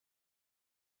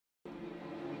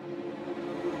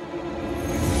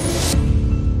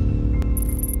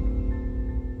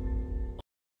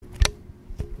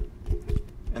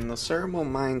the Ceramill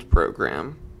Mind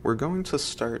program, we're going to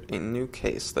start a new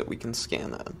case that we can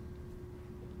scan in.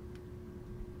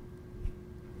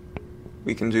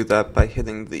 We can do that by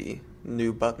hitting the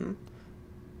New button,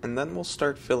 and then we'll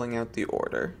start filling out the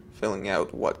order, filling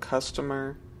out what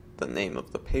customer, the name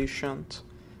of the patient,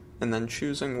 and then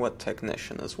choosing what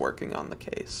technician is working on the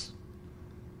case.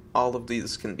 All of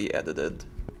these can be edited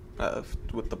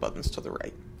with the buttons to the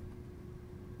right.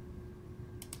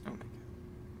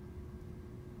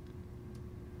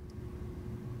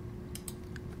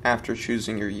 After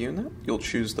choosing your unit, you'll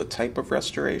choose the type of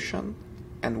restoration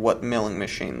and what milling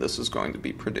machine this is going to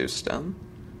be produced in.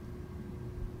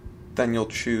 Then you'll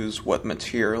choose what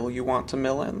material you want to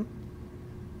mill in,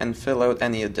 and fill out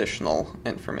any additional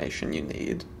information you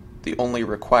need. The only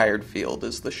required field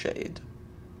is the shade.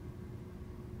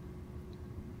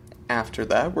 After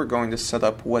that, we're going to set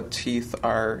up what teeth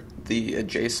are the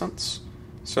adjacents,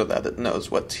 so that it knows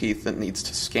what teeth it needs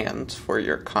to scan for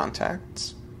your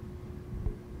contacts.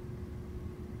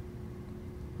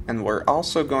 And we're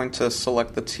also going to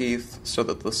select the teeth so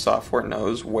that the software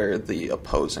knows where the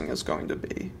opposing is going to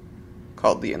be,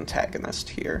 called the antagonist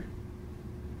here.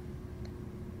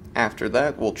 After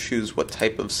that, we'll choose what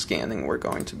type of scanning we're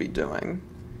going to be doing.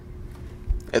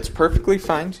 It's perfectly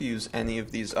fine to use any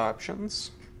of these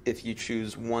options. If you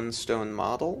choose one stone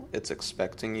model, it's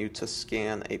expecting you to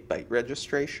scan a byte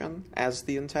registration as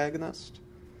the antagonist.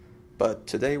 But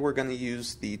today we're going to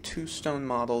use the two stone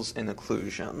models in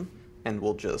occlusion, and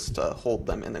we'll just hold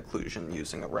them in occlusion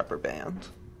using a rubber band.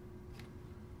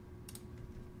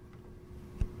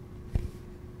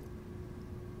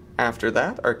 After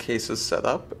that, our case is set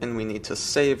up, and we need to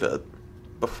save it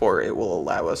before it will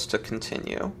allow us to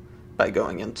continue by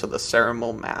going into the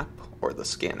Ceramill Map or the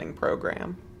scanning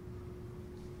program.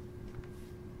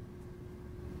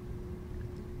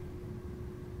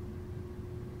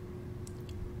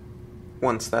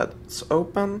 Once that's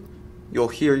open, you'll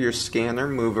hear your scanner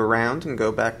move around and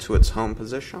go back to its home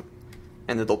position,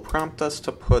 and it'll prompt us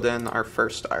to put in our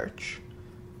first arch.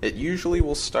 It usually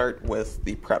will start with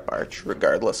the prep arch,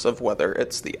 regardless of whether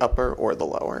it's the upper or the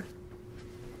lower.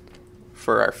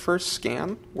 For our first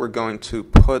scan, we're going to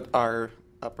put our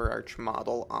upper arch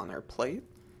model on our plate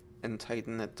and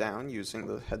tighten it down using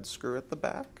the head screw at the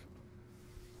back.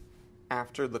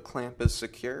 After the clamp is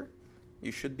secure,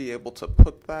 you should be able to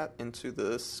put that into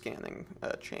the scanning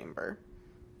chamber.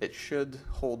 It should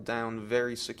hold down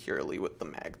very securely with the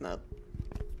magnet.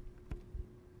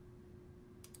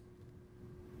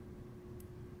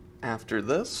 After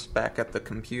this, back at the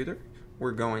computer,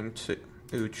 we're going to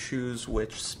choose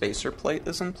which spacer plate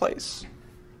is in place.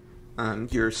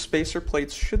 Your spacer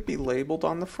plates should be labeled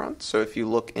on the front, so if you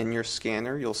look in your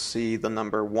scanner, you'll see the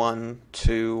number 1,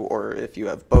 2, or if you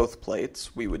have both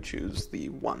plates, we would choose the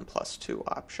 1+2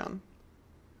 option.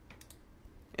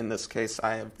 In this case,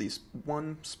 I have these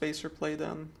one spacer plate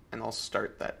in, and I'll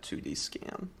start that 2D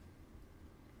scan.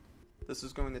 This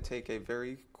is going to take a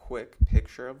very quick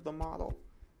picture of the model,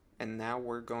 and now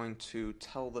we're going to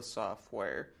tell the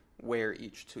software where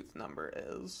each tooth number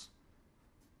is.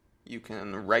 You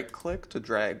can right-click to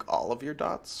drag all of your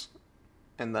dots,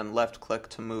 and then left-click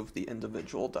to move the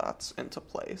individual dots into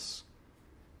place.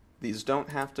 These don't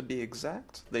have to be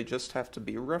exact, they just have to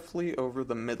be roughly over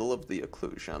the middle of the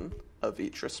occlusion of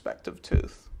each respective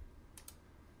tooth.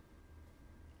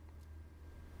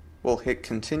 We'll hit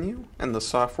continue, and the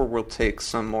software will take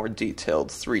some more detailed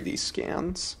 3D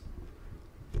scans.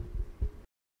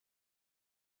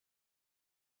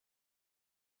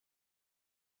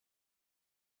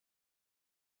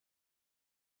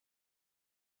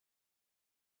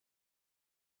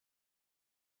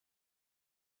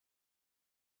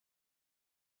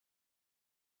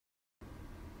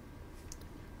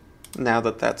 Now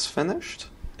that that's finished,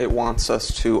 it wants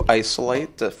us to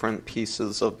isolate different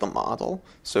pieces of the model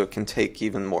so it can take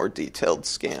even more detailed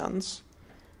scans.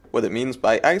 What it means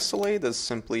by isolate is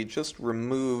simply just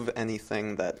remove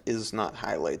anything that is not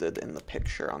highlighted in the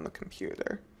picture on the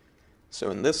computer.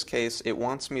 So in this case, it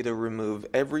wants me to remove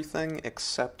everything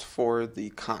except for the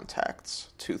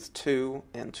contacts, tooth 2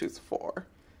 and tooth 4.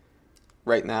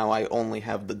 Right now I only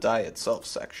have the die itself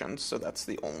section, so that's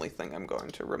the only thing I'm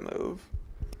going to remove.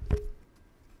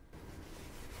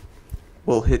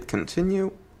 We'll hit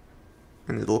continue,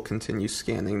 and it'll continue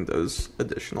scanning those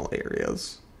additional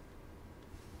areas.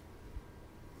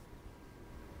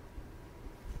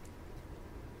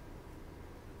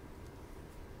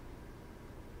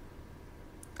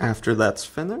 After that's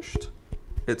finished,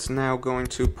 it's now going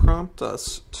to prompt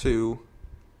us to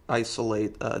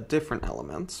isolate different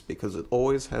elements, because it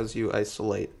always has you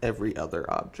isolate every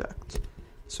other object.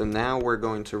 So now we're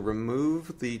going to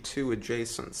remove the two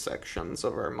adjacent sections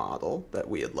of our model that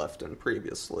we had left in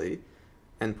previously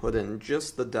and put in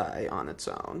just the die on its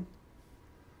own.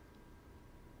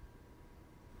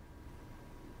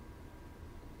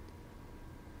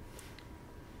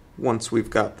 Once we've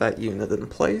got that unit in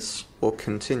place, we'll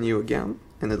continue again,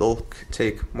 and it'll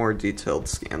take more detailed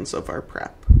scans of our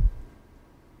prep.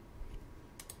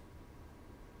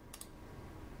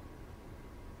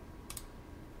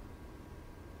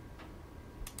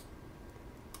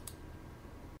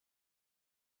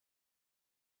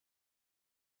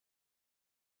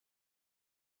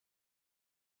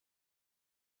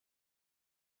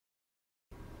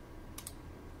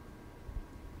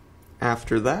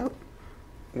 After that,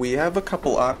 we have a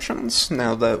couple options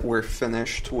now that we're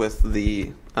finished with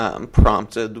the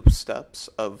prompted steps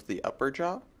of the upper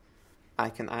jaw. I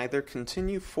can either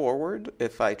continue forward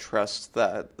if I trust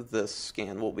that this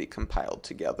scan will be compiled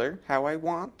together how I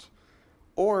want,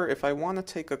 or if I want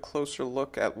to take a closer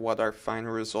look at what our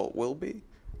final result will be,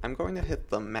 I'm going to hit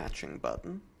the matching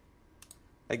button.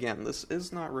 Again, this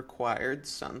is not required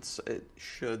since it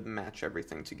should match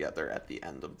everything together at the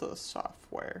end of the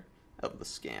software of the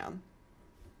scan.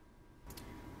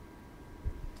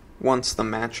 Once the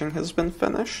matching has been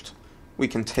finished, we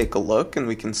can take a look and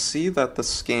we can see that the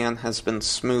scan has been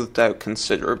smoothed out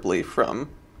considerably from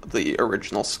the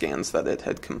original scans that it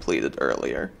had completed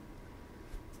earlier.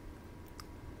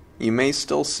 You may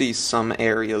still see some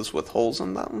areas with holes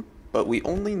in them, but we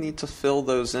only need to fill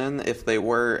those in if they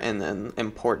were in an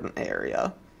important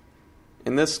area.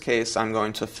 In this case, I'm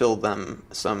going to fill them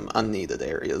some unneeded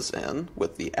areas in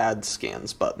with the Add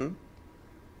Scans button.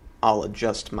 I'll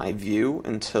adjust my view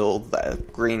until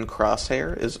that green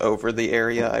crosshair is over the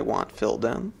area I want filled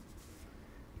in,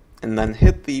 and then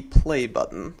hit the play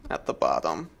button at the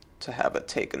bottom to have it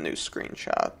take a new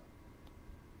screenshot.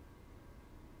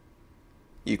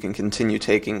 You can continue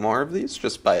taking more of these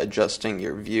just by adjusting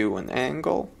your view and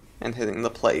angle and hitting the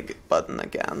play button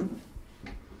again.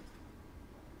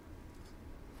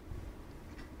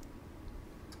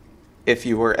 If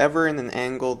you were ever in an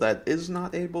angle that is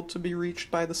not able to be reached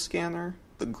by the scanner,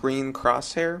 the green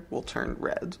crosshair will turn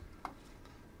red.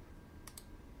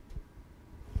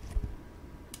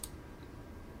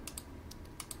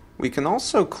 We can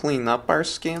also clean up our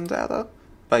scan data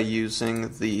by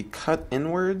using the Cut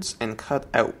Inwards and Cut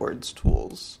Outwards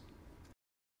tools.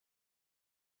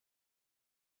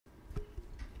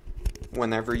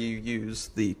 Whenever you use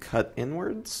the Cut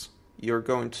Inwards, you're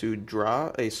going to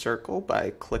draw a circle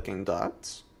by clicking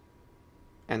dots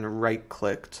and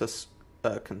right-click to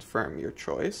confirm your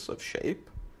choice of shape,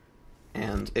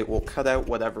 and it will cut out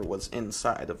whatever was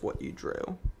inside of what you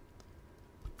drew.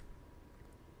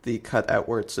 The Cut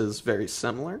Outwards is very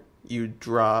similar. You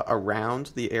draw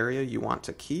around the area you want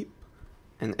to keep,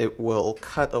 and it will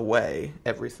cut away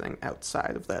everything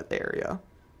outside of that area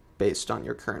based on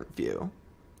your current view.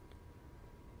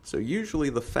 So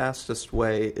usually the fastest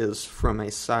way is from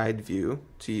a side view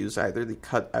to use either the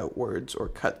Cut Outwards or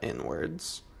Cut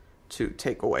Inwards to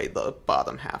take away the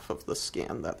bottom half of the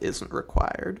scan that isn't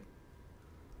required.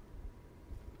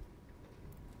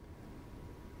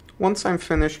 Once I'm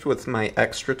finished with my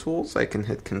extra tools, I can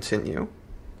hit Continue,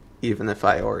 even if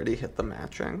I already hit the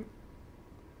matching,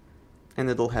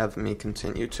 and it'll have me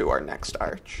continue to our next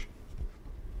arch.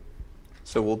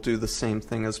 So we'll do the same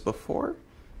thing as before.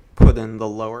 Put in the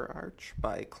lower arch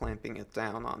by clamping it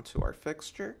down onto our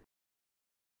fixture.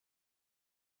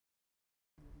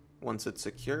 Once it's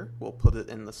secure, we'll put it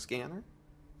in the scanner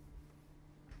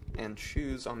and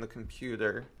choose on the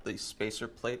computer the spacer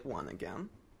plate 1 again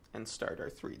and start our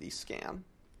 3D scan.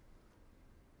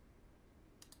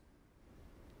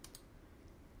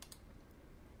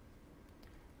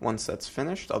 Once that's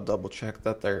finished, I'll double check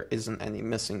that there isn't any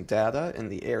missing data in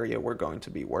the area we're going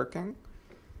to be working,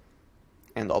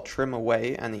 and I'll trim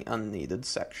away any unneeded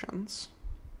sections.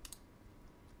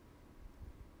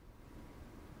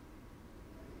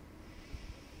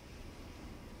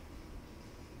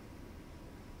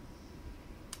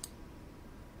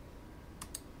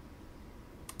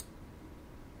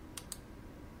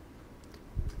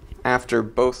 After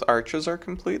both arches are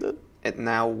completed, it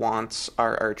now wants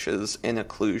our arches in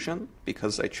occlusion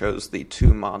because I chose the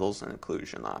 2 models in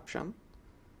occlusion option.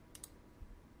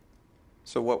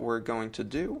 So what we're going to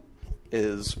do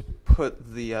is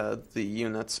put the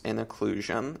units in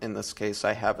occlusion. In this case,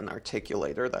 I have an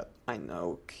articulator that I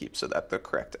know keeps it at the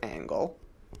correct angle.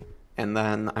 And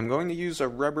then I'm going to use a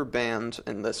rubber band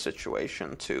in this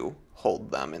situation to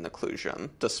hold them in occlusion,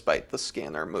 despite the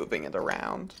scanner moving it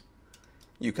around.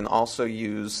 You can also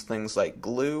use things like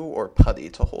glue or putty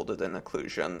to hold it in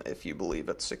occlusion if you believe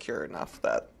it's secure enough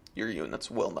that your units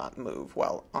will not move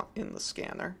while in the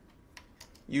scanner.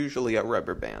 Usually a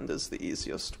rubber band is the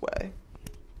easiest way.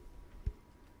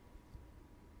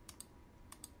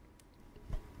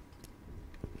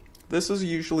 This is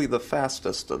usually the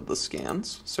fastest of the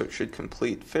scans, so it should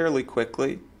complete fairly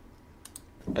quickly.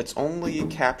 It's only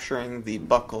capturing the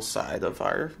buckle side of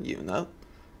our unit,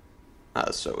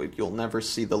 so you'll never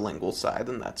see the lingual side,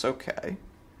 and that's okay.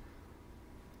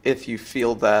 If you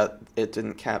feel that it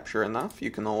didn't capture enough,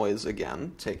 you can always,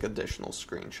 again, take additional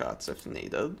screenshots if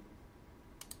needed.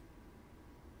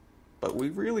 But we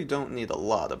really don't need a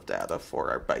lot of data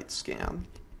for our byte scan.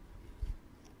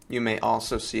 You may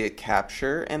also see it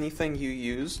capture anything you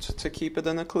used to keep it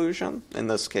in occlusion, in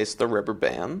this case the rubber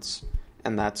bands,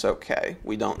 and that's okay.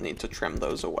 We don't need to trim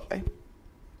those away.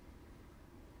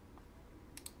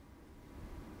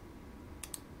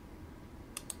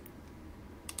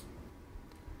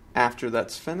 After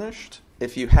that's finished,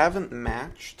 if you haven't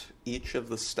matched each of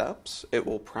the steps, it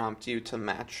will prompt you to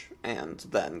match and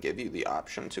then give you the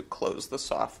option to close the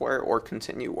software or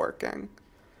continue working.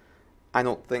 I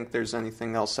don't think there's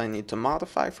anything else I need to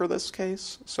modify for this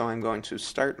case, so I'm going to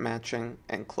start matching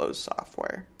and close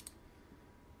software.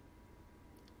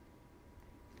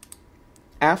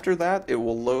 After that, it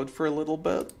will load for a little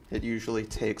bit. It usually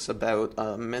takes about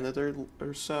a minute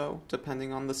or so,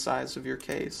 depending on the size of your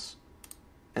case.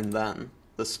 And then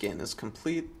the scan is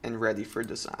complete and ready for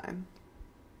design.